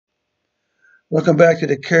Welcome back to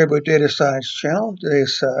the Caribou Data Science channel. Today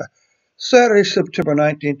is Saturday, September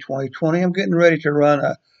 19, 2020. I'm getting ready to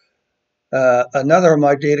run another of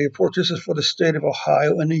my data reports. This is for the state of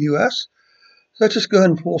Ohio in the U.S. So let's just go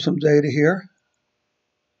ahead and pull some data here.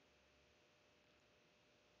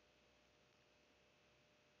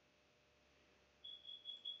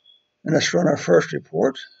 And let's run our first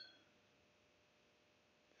report.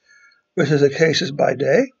 This is the cases by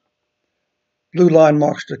day. Blue line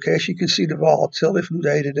marks the case. You can see the volatility from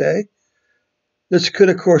day to day. This could,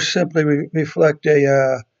 of course, simply reflect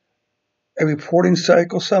a reporting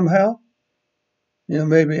cycle somehow.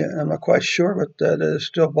 Maybe, I'm not quite sure, but there's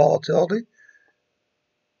still volatility.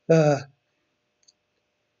 The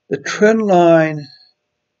trend line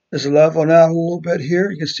is leveling out a little bit here.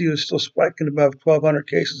 You can see it's still spiking above 1,200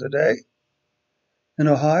 cases a day in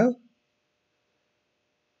Ohio.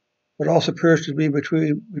 It also appears to be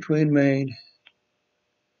between Maine.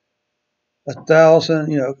 1,000,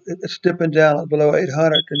 it's dipping down below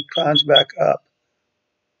 800 and climbs back up.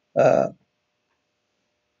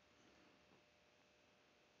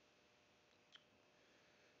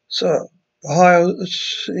 So Ohio,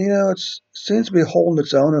 it seems to be holding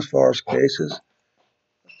its own as far as cases.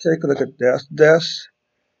 Take a look at deaths. Deaths,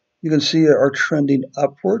 you can see, are trending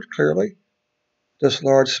upward clearly. This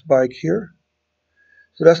large spike here.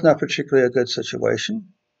 So that's not particularly a good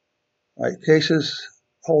situation. All right, cases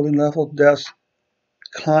holding level, deaths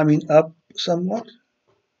climbing up somewhat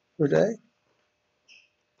per day.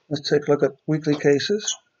 Let's take a look at weekly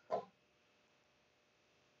cases.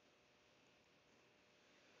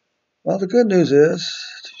 Well, the good news is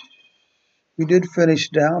we did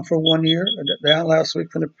finish down for 1 year, down last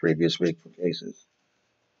week from the previous week for cases.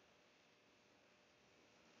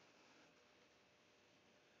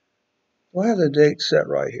 Do I have the date set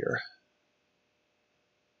right here?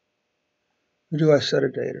 Or do I set a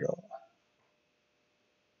date at all?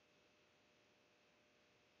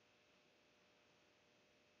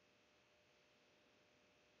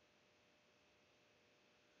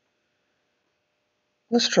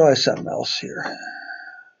 Let's try something else here.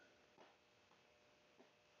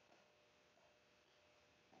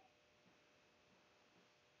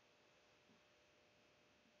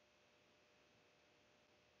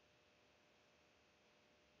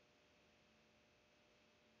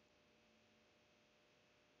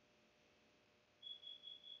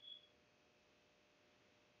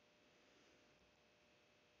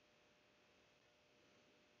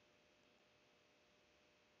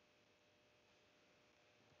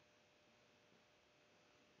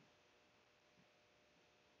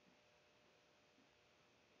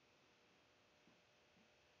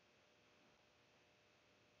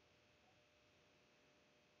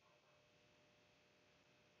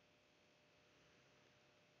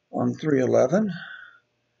 On 3/11.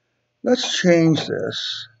 Let's change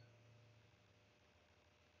this.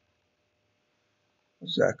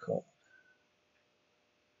 What's that called?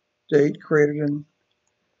 Date greater than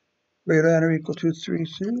or equal to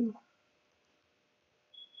 32.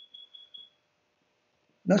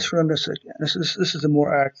 Let's run this again. This is a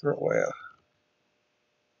more accurate way of.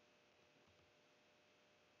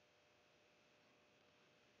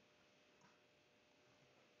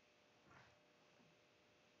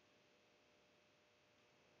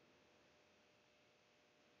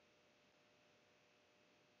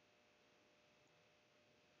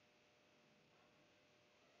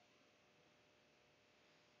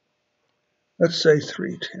 Let's say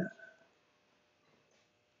 310.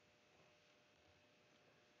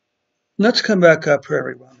 Let's come back up here,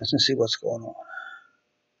 everyone, and see what's going on.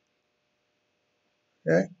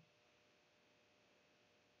 Okay.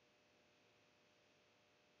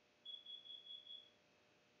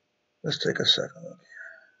 Let's take a second look here.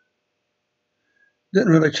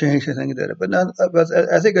 Didn't really change anything, did it? But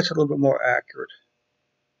I think it's a little bit more accurate.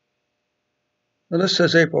 Now this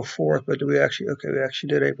says April 4th, but do we actually? Okay, we actually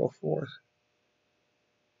did April 4th.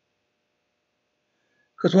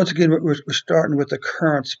 Because once again, we're starting with the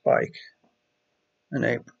current spike in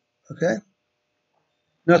April. Okay.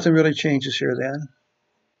 Nothing really changes here then.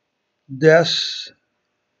 Deaths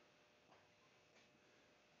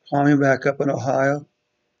climbing back up in Ohio.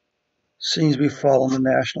 Seems to be following the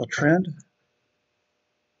national trend.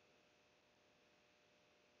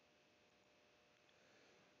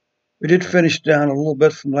 We did finish down a little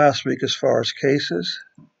bit from last week as far as cases,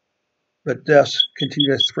 but deaths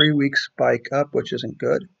continue a 3-week spike up, which isn't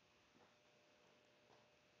good.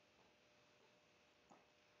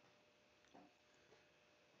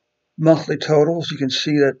 Monthly totals, you can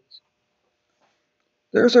see that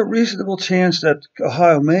there's a reasonable chance that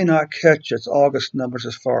Ohio may not catch its August numbers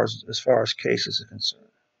as far as cases are concerned.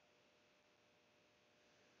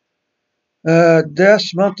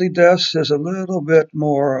 Deaths, monthly deaths is a little bit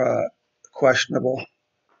more questionable. It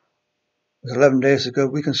was 11 days ago.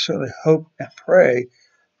 We can certainly hope and pray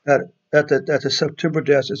that the September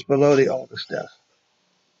death is below the August death.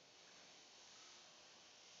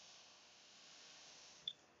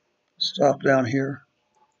 Stop down here.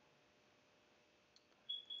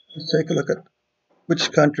 Let's take a look at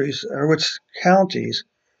which countries or which counties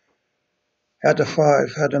had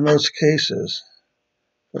the most cases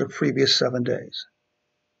for the previous 7 days.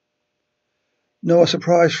 No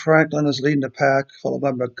surprise, Franklin is leading the pack, followed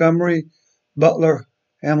by Montgomery, Butler,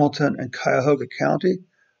 Hamilton, and Cuyahoga County.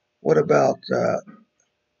 What about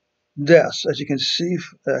deaths? As you can see,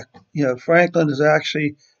 Franklin has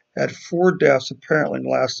actually had 4 deaths apparently in the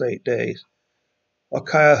last 8 days, while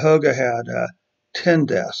Cuyahoga had 10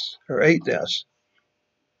 deaths or 8 deaths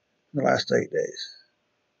in the last 8 days.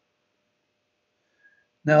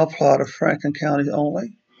 Now a plot of Franklin County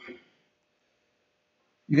only.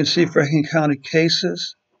 You can see Franklin County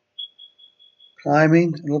cases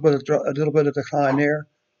climbing, a little bit of decline there.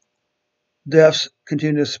 Deaths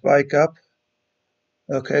continue to spike up.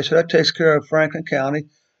 Okay, so that takes care of Franklin County.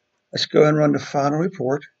 Let's go ahead and run the final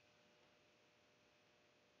report.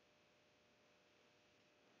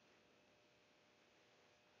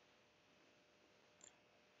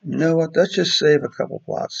 You know what? Let's just save a couple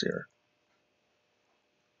plots here.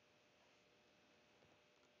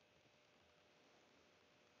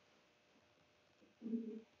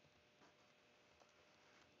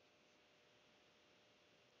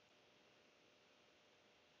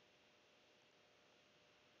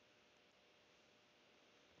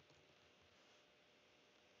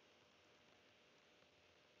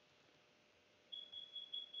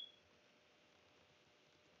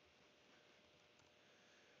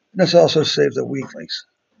 Let's also save the weeklies.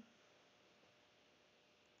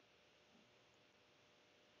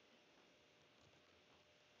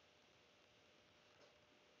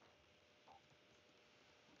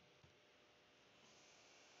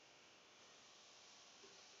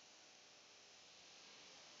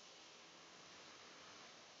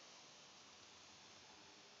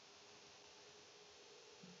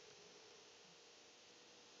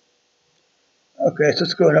 Okay, so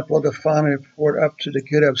let's go and upload the final report up to the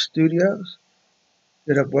GitHub Studios,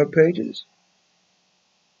 GitHub web pages.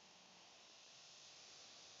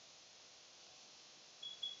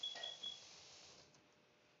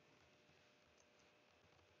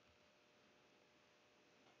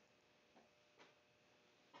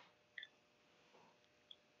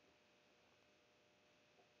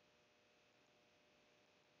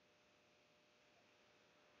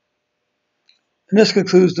 And this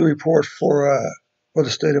concludes the report for the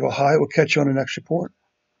state of Ohio. We'll catch you on the next report.